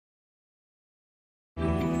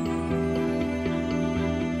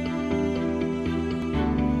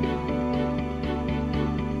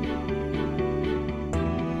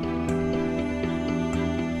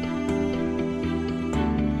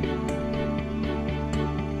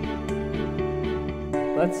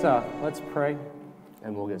Let's pray,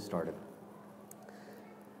 and we'll get started.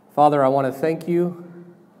 Father, I want to thank you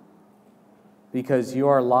because you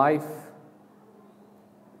are life,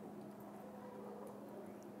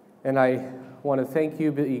 and I want to thank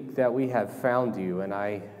you that we have found you. And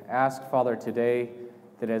I ask, Father, today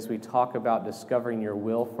that as we talk about discovering your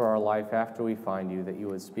will for our life after we find you, that you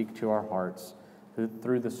would speak to our hearts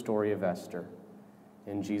through the story of Esther.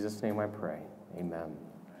 In Jesus' name I pray. Amen.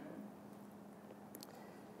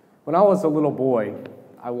 When I was a little boy,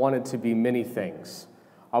 I wanted to be many things.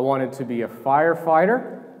 I wanted to be a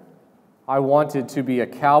firefighter. I wanted to be a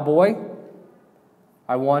cowboy.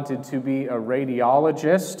 I wanted to be a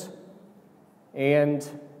radiologist and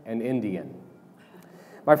an Indian.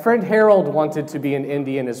 My friend Harold wanted to be an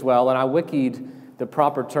Indian as well, and I wikied the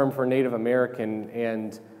proper term for Native American,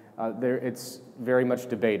 and it's very much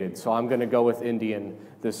debated. So I'm going to go with Indian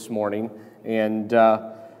this morning. And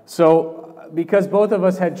because both of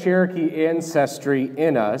us had Cherokee ancestry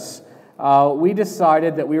in us, we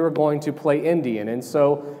decided that we were going to play Indian. And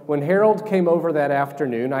so when Harold came over that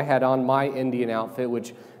afternoon, I had on my Indian outfit,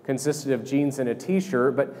 which consisted of jeans and a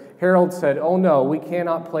t-shirt, but Harold said, "Oh no, we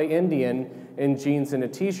cannot play Indian in jeans and a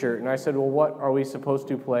t-shirt." And I said, "Well, what are we supposed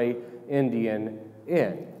to play Indian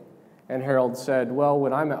in?" And Harold said, "Well,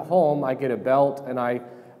 when I'm at home, I get a belt and I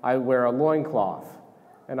wear a loincloth."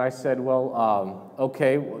 And I said, "Well,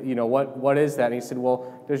 okay, you know, what is that?" And he said, "Well,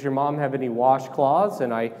 does your mom have any washcloths?"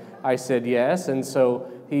 And I said, "Yes." And so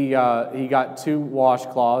he got 2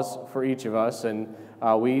 washcloths for each of us, and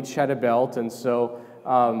we each had a belt. And so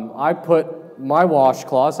I put my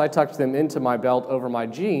washcloths, I tucked them into my belt over my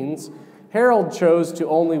jeans. Harold chose to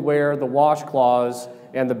only wear the washcloths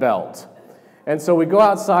and the belt. And so we go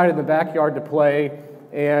outside in the backyard to play,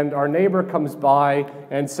 and our neighbor comes by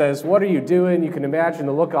and says, "What are you doing?" You can imagine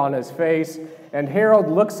the look on his face. And Harold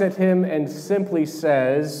looks at him and simply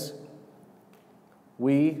says,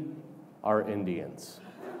 "We are Indians."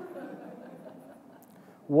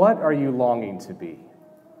 What are you longing to be?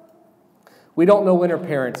 We don't know when her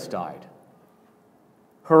parents died.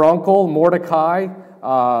 Her uncle, Mordecai,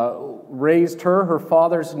 raised her. Her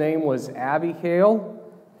father's name was Abihail.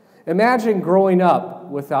 Imagine growing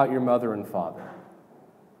up without your mother and father.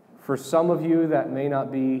 For some of you, that may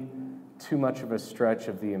not be too much of a stretch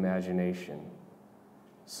of the imagination.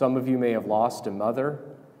 Some of you may have lost a mother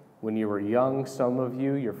when you were young. Some of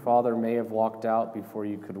you, your father may have walked out before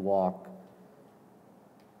you could walk.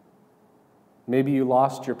 Maybe you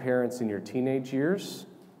lost your parents in your teenage years.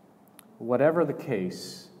 Whatever the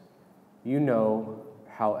case, you know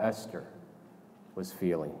how Esther was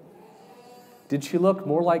feeling. Did she look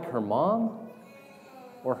more like her mom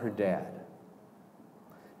or her dad?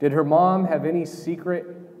 Did her mom have any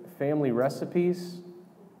secret family recipes?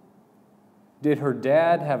 Did her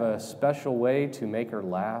dad have a special way to make her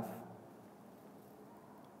laugh?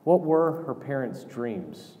 What were her parents'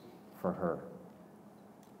 dreams for her?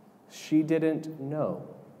 She didn't know,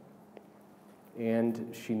 and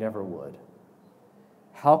she never would.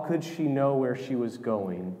 How could she know where she was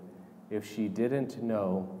going if she didn't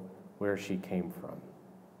know where she came from?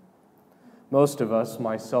 Most of us,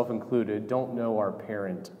 myself included, don't know our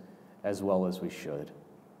parent as well as we should.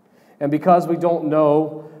 And because we don't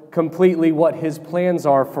know completely what his plans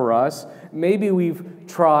are for us, maybe we've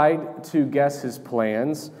tried to guess his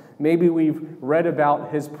plans. Maybe we've read about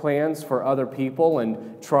his plans for other people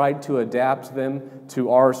and tried to adapt them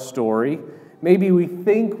to our story. Maybe we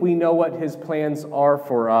think we know what his plans are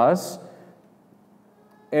for us,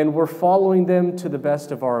 and we're following them to the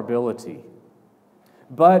best of our ability.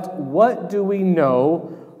 But what do we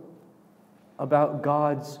know about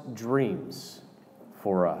God's dreams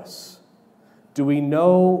for us? Do we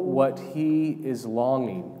know what he is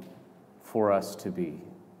longing for us to be?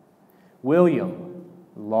 William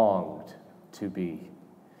longed to be.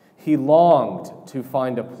 He longed to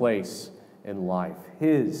find a place in life,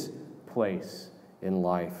 his place in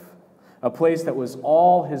life, a place that was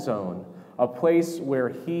all his own, a place where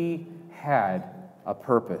he had a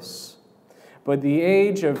purpose. But at the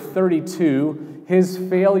age of 32, his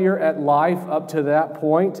failure at life up to that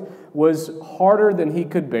point was harder than he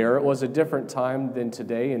could bear. It was a different time than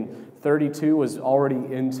today, and 32 was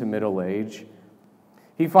already into middle age.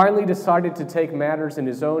 He finally decided to take matters in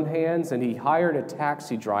his own hands, and he hired a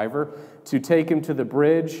taxi driver to take him to the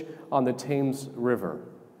bridge on the Thames River.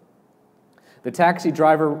 The taxi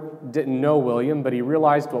driver didn't know William, but he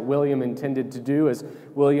realized what William intended to do as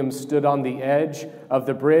William stood on the edge of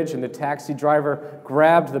the bridge, and the taxi driver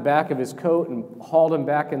grabbed the back of his coat and hauled him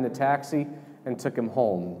back in the taxi and took him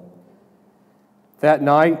home. That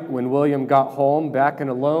night, when William got home, back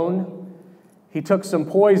and alone, he took some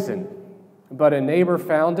poison but a neighbor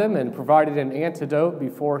found him and provided an antidote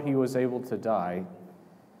before he was able to die.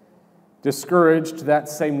 Discouraged, that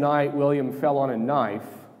same night, William fell on a knife,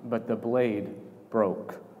 but the blade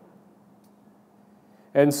broke.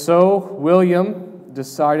 And so William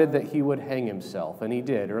decided that he would hang himself, and he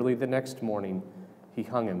did. Early the next morning, he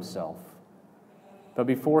hung himself. But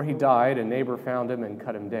before he died, a neighbor found him and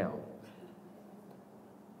cut him down.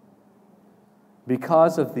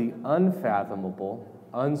 Because of the unfathomable,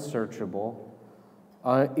 unsearchable,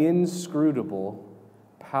 inscrutable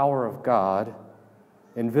power of God,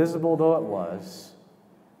 invisible though it was,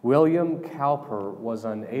 William Cowper was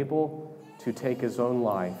unable to take his own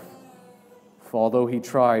life, although he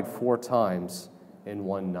tried 4 times in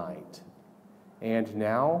one night. And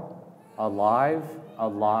now, alive,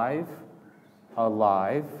 alive,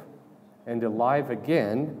 alive, and alive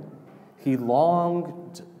again, he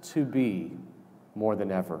longed to be more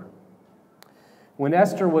than ever. When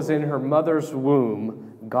Esther was in her mother's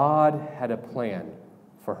womb, God had a plan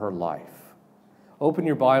for her life. Open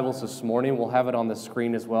your Bibles this morning. We'll have it on the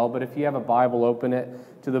screen as well. But if you have a Bible, open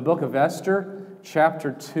it to the book of Esther,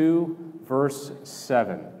 chapter 2, verse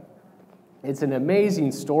 7. It's an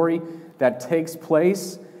amazing story that takes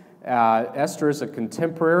place. Esther is a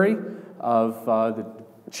contemporary of the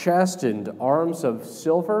chest and arms of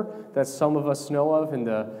silver that some of us know of in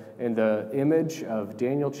the image of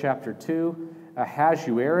Daniel chapter 2.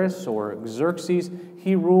 Ahasuerus, or Xerxes,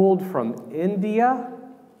 he ruled from India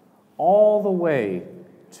all the way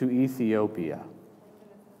to Ethiopia.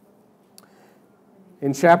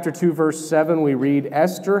 In chapter 2, verse 7, we read,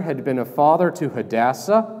 Esther had been a father to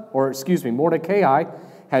Mordecai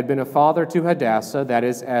had been a father to Hadassah, that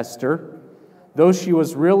is Esther, though she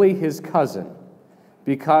was really his cousin,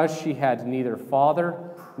 because she had neither father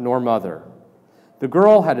nor mother. The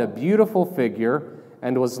girl had a beautiful figure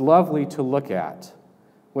and was lovely to look at.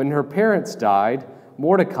 When her parents died,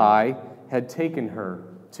 Mordecai had taken her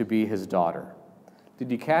to be his daughter. Did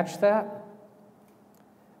you catch that?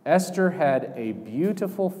 Esther had a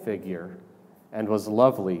beautiful figure and was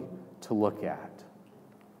lovely to look at.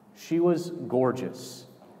 She was gorgeous.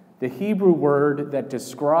 The Hebrew word that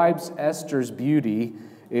describes Esther's beauty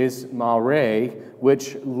is mareh,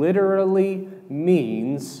 which literally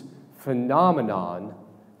means phenomenon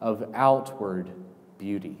of outward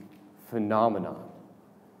beauty. Phenomenon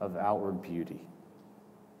of outward beauty.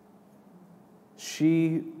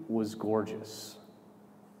 She was gorgeous.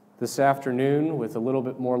 This afternoon, with a little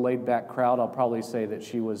bit more laid-back crowd, I'll probably say that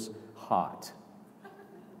she was hot.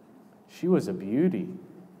 She was a beauty.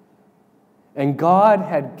 And God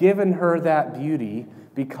had given her that beauty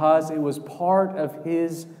because it was part of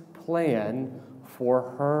His plan for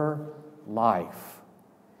her life.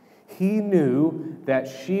 He knew that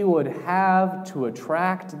she would have to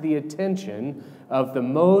attract the attention of the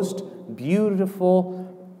most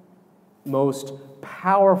beautiful, most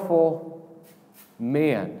powerful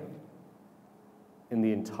man in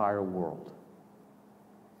the entire world.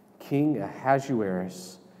 King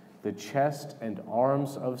Ahasuerus, the chest and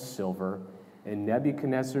arms of silver, in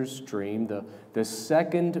Nebuchadnezzar's dream, the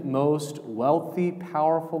second most wealthy,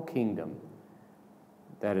 powerful kingdom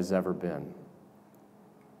that has ever been.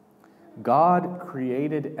 God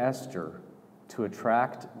created Esther to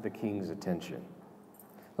attract the king's attention.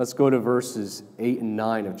 Let's go to verses 8 and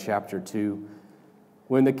 9 of chapter 2.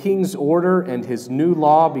 When the king's order and his new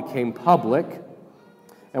law became public,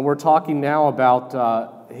 and we're talking now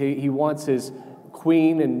about he wants his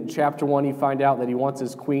queen. In chapter 1, you find out that he wants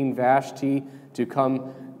his queen Vashti to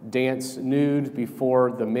come dance nude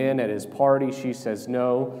before the men at his party. She says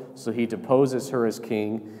no, so he deposes her as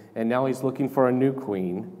king, and now he's looking for a new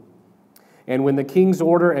queen. And when the king's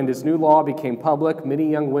order and his new law became public, many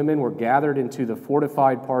young women were gathered into the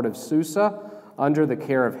fortified part of Susa under the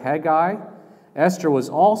care of Hegai. Esther was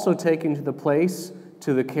also taken to the place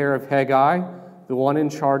to the care of Hegai, the one in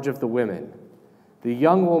charge of the women. The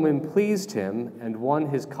young woman pleased him and won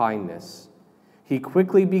his kindness. He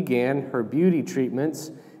quickly began her beauty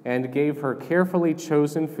treatments and gave her carefully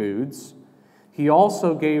chosen foods. He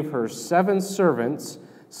also gave her 7 servants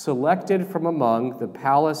selected from among the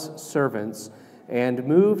palace servants, and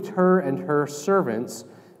moved her and her servants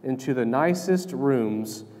into the nicest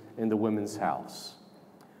rooms in the women's house.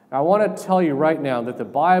 Now, I want to tell you right now that the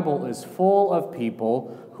Bible is full of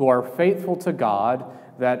people who are faithful to God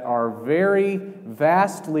that are very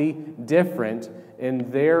vastly different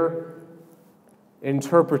in their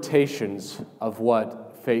interpretations of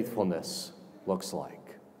what faithfulness looks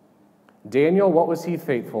like. Daniel, what was he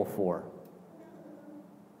faithful for?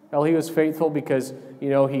 Well, he was faithful because, he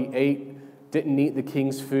didn't eat the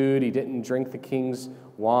king's food, he didn't drink the king's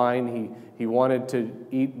wine. He wanted to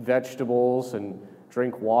eat vegetables and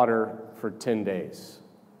drink water for 10 days.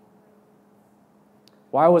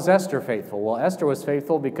 Why was Esther faithful? Well, Esther was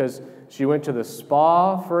faithful because she went to the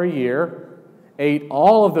spa for a year, ate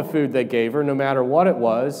all of the food they gave her, no matter what it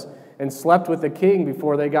was, and slept with the king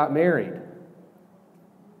before they got married.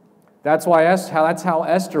 That's how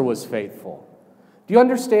Esther was faithful. Do you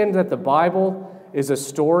understand that the Bible is a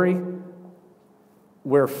story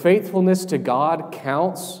where faithfulness to God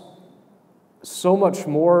counts so much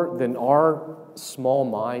more than our small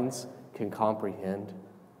minds can comprehend?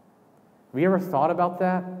 Have you ever thought about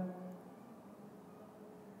that?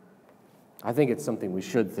 I think it's something we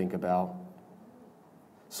should think about.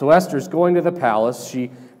 So Esther's going to the palace. She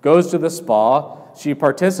goes to the spa. She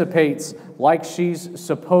participates like she's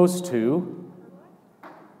supposed to.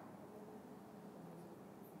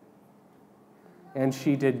 And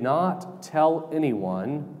she did not tell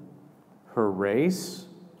anyone her race,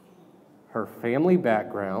 her family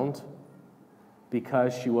background,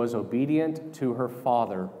 because she was obedient to her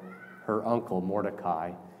father, her uncle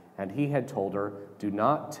Mordecai, and he had told her, do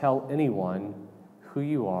not tell anyone who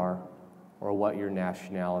you are or what your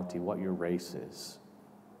nationality, what your race is.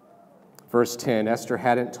 Verse 10, Esther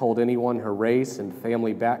hadn't told anyone her race and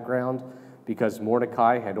family background because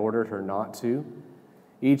Mordecai had ordered her not to.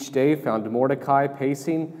 Each day found Mordecai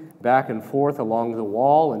pacing back and forth along the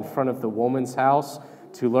wall in front of the woman's house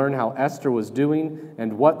to learn how Esther was doing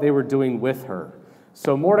and what they were doing with her.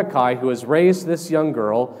 So Mordecai, who has raised this young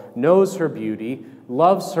girl, knows her beauty,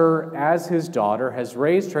 loves her as his daughter, has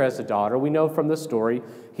raised her as a daughter. We know from the story,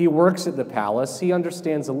 he works at the palace. He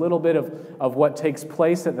understands a little bit of what takes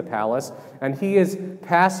place at the palace, and he is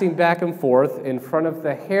passing back and forth in front of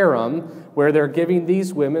the harem where they're giving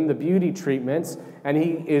these women the beauty treatments, and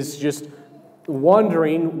he is just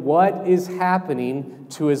wondering what is happening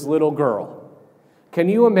to his little girl. Can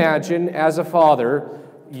you imagine, as a father,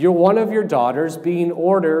 one of your daughters being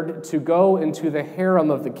ordered to go into the harem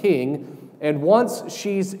of the king, and once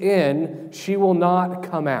she's in, she will not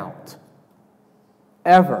come out.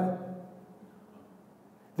 Ever.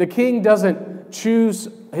 The king doesn't choose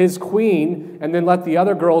his queen and then let the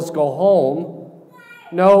other girls go home.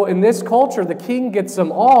 No, in this culture, the king gets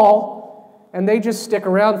them all, and they just stick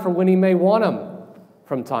around for when he may want them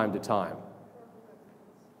from time to time.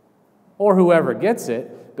 Or whoever gets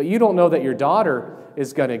it, but you don't know that your daughter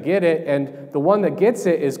is going to get it, and the one that gets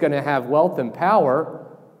it is going to have wealth and power.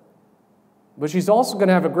 But she's also going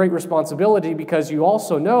to have a great responsibility, because you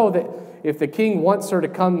also know that if the king wants her to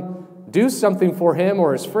come do something for him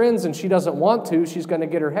or his friends and she doesn't want to, she's going to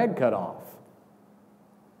get her head cut off.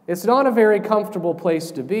 It's not a very comfortable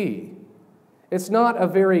place to be. It's not a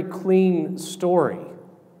very clean story.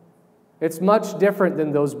 It's much different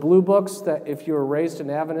than those blue books that if you were raised in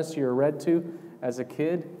Adventist, you were read to as a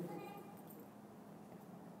kid.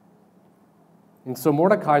 And so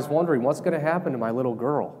Mordecai's wondering, what's going to happen to my little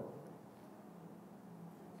girl?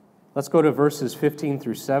 Let's go to verses 15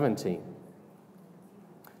 through 17.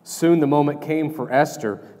 Soon the moment came for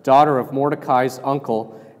Esther, daughter of Mordecai's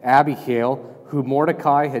uncle, Abihail, who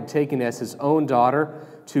Mordecai had taken as his own daughter,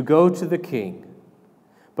 to go to the king.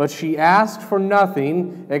 But she asked for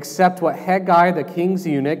nothing except what Hegai, the king's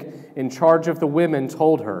eunuch, in charge of the women,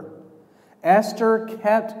 told her. Esther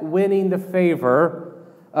kept winning the favor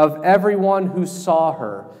of everyone who saw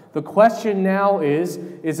her. The question now is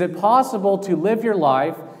it possible to live your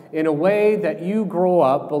life in a way that you grow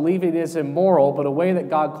up believing is immoral, but a way that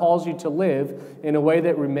God calls you to live in a way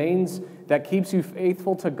that keeps you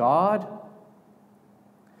faithful to God?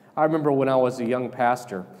 I remember when I was a young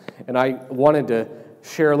pastor, and I wanted to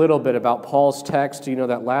share a little bit about Paul's text. You know,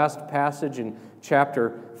 that last passage in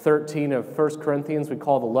chapter 13 of 1 Corinthians we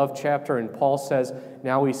call the love chapter, and Paul says,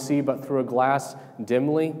 now we see but through a glass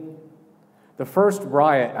dimly. The first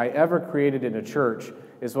riot I ever created in a church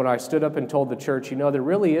is when I stood up and told the church, there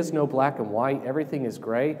really is no black and white, everything is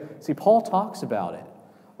gray. See, Paul talks about it.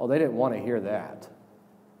 Oh, they didn't want to hear that.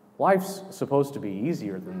 Life's supposed to be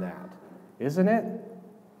easier than that, isn't it?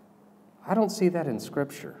 I don't see that in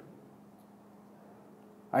Scripture.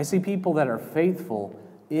 I see people that are faithful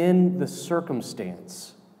in the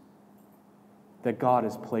circumstance that God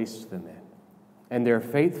has placed them in. And they're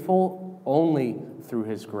faithful only through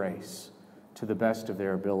His grace to the best of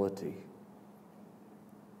their ability.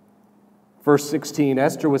 Verse 16,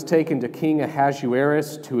 Esther was taken to King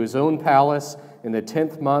Ahasuerus to his own palace in the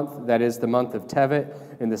 10th month, that is the month of Tevet,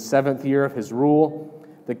 in the 7th year of his rule.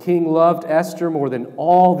 The king loved Esther more than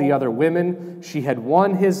all the other women. She had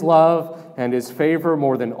won his love and his favor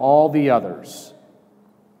more than all the others.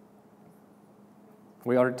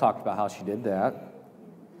 We already talked about how she did that.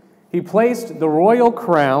 He placed the royal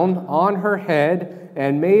crown on her head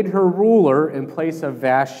and made her ruler in place of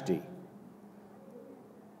Vashti.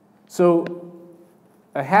 So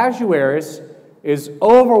Ahasuerus is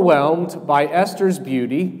overwhelmed by Esther's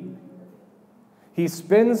beauty. He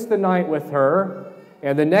spends the night with her,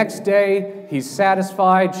 and the next day he's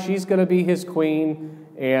satisfied she's going to be his queen,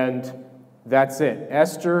 and that's it.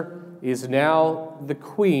 Esther is now the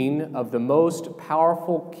queen of the most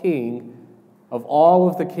powerful king of all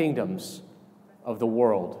of the kingdoms of the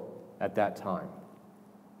world at that time.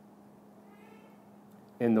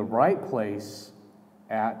 In the right place,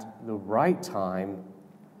 at the right time,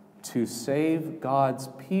 to save God's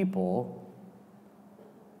people,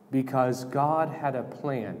 because God had a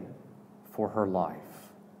plan for her life.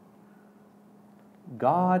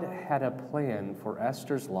 God had a plan for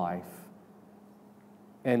Esther's life.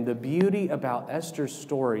 And the beauty about Esther's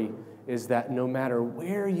story is that no matter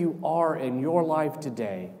where you are in your life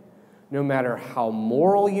today, no matter how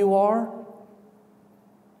moral you are,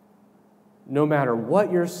 no matter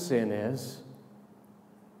what your sin is,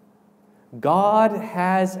 God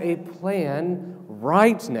has a plan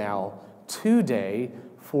right now, today,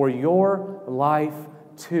 for your life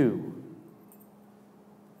too.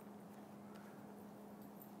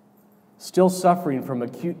 Still suffering from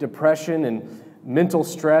acute depression and mental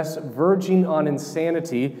stress, verging on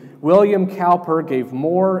insanity, William Cowper gave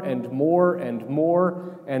more and more and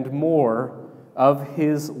more and more of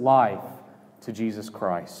his life to Jesus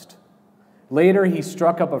Christ. Later, he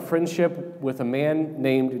struck up a friendship with a man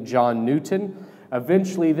named John Newton.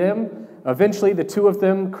 Eventually, the two of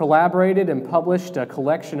them collaborated and published a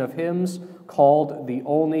collection of hymns called The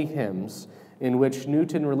Only Hymns, in which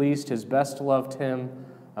Newton released his best-loved hymn,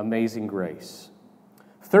 Amazing Grace.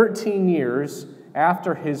 13 years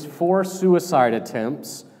after his 4 suicide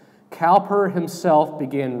attempts, Cowper himself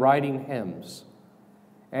began writing hymns,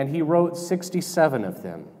 and he wrote 67 of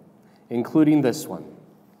them, including this one.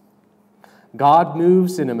 God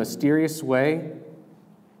moves in a mysterious way,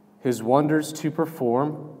 his wonders to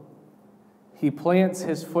perform. He plants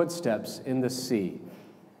his footsteps in the sea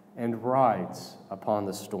and rides upon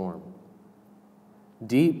the storm.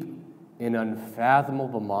 Deep in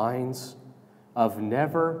unfathomable minds of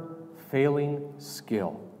never-failing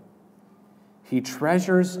skill, he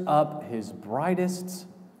treasures up his brightest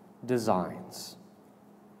designs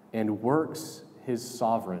and works his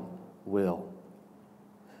sovereign will.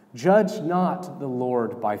 Judge not the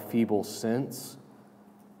Lord by feeble sense,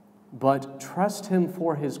 but trust him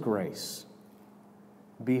for his grace.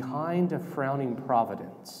 Behind a frowning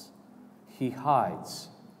providence, he hides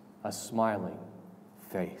a smiling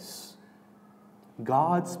face.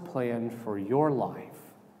 God's plan for your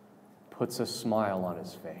life puts a smile on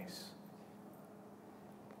his face.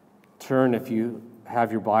 Turn, if you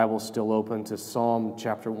have your Bible still open, to Psalm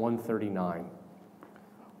chapter 139.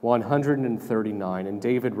 139, and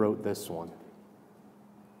David wrote this one.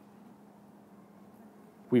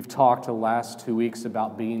 We've talked the last 2 weeks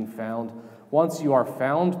about being found. Once you are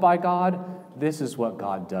found by God, this is what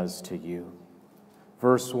God does to you.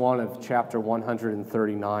 Verse 1 of chapter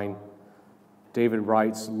 139, David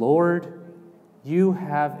writes, Lord, you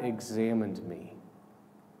have examined me.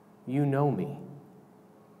 You know me.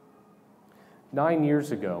 9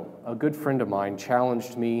 years ago, a good friend of mine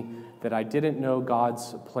challenged me that I didn't know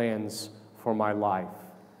God's plans for my life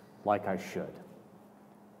like I should.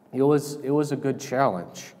 It was a good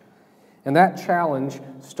challenge. And that challenge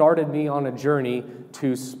started me on a journey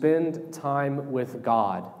to spend time with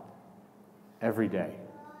God every day.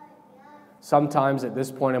 Sometimes at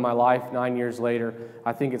this point in my life, 9 years later,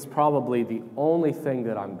 I think it's probably the only thing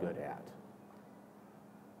that I'm good at.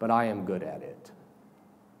 But I am good at it.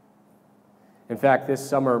 In fact, this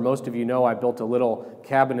summer, most of you know I built a little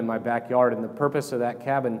cabin in my backyard, and the purpose of that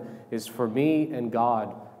cabin is for me and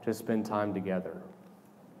God to spend time together.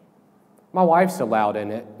 My wife's allowed in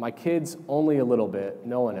it. My kids only a little bit.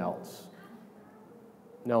 No one else.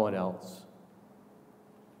 No one else.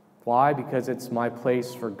 Why? Because it's my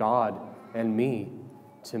place for God and me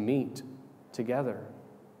to meet together.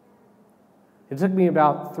 It took me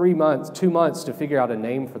about 2 months to figure out a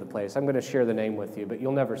name for the place. I'm going to share the name with you, but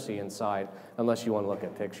you'll never see inside unless you want to look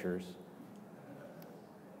at pictures.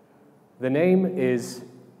 The name is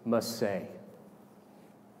Maseh.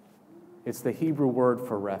 It's the Hebrew word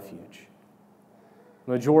for refuge.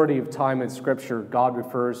 Majority of time in Scripture, God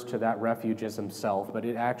refers to that refuge as himself, but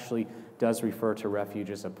it actually does refer to refuge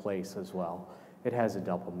as a place as well. It has a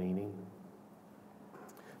double meaning.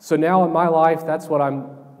 So now in my life, that's what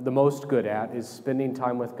I'm the most good at, is spending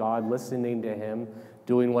time with God, listening to him,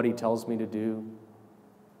 doing what he tells me to do,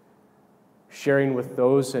 sharing with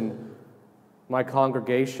those in my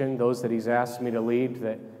congregation, those that he's asked me to lead,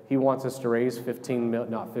 that he wants us to raise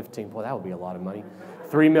not 15, boy, that would be a lot of money,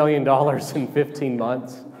 $3 million in 15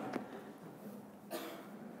 months.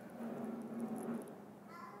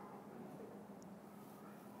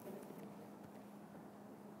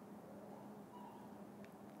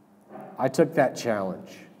 I took that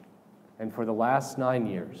challenge, and for the last 9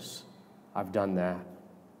 years, I've done that.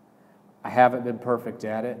 I haven't been perfect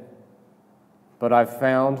at it, but I've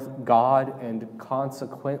found God, and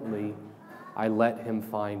consequently, I let him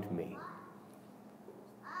find me.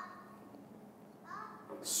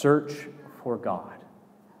 Search for God.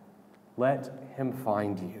 Let him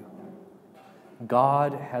find you.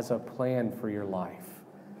 God has a plan for your life.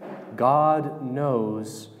 God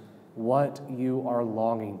knows what you are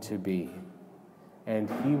longing to be, and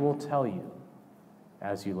he will tell you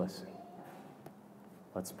as you listen.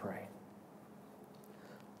 Let's pray.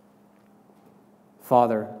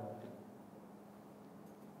 Father,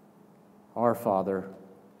 our Father,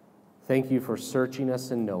 thank you for searching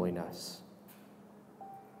us and knowing us.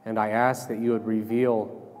 And I ask that you would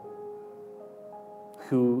reveal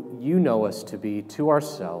who you know us to be to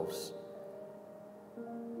ourselves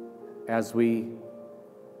as we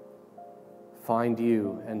find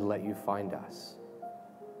you and let you find us.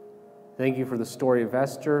 Thank you for the story of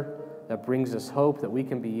Esther that brings us hope that we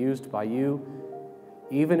can be used by you,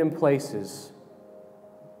 even in places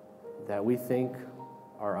that we think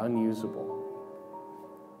are unusable,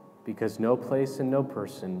 because no place and no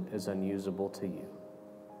person is unusable to you.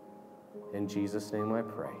 In Jesus' name I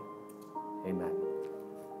pray. Amen.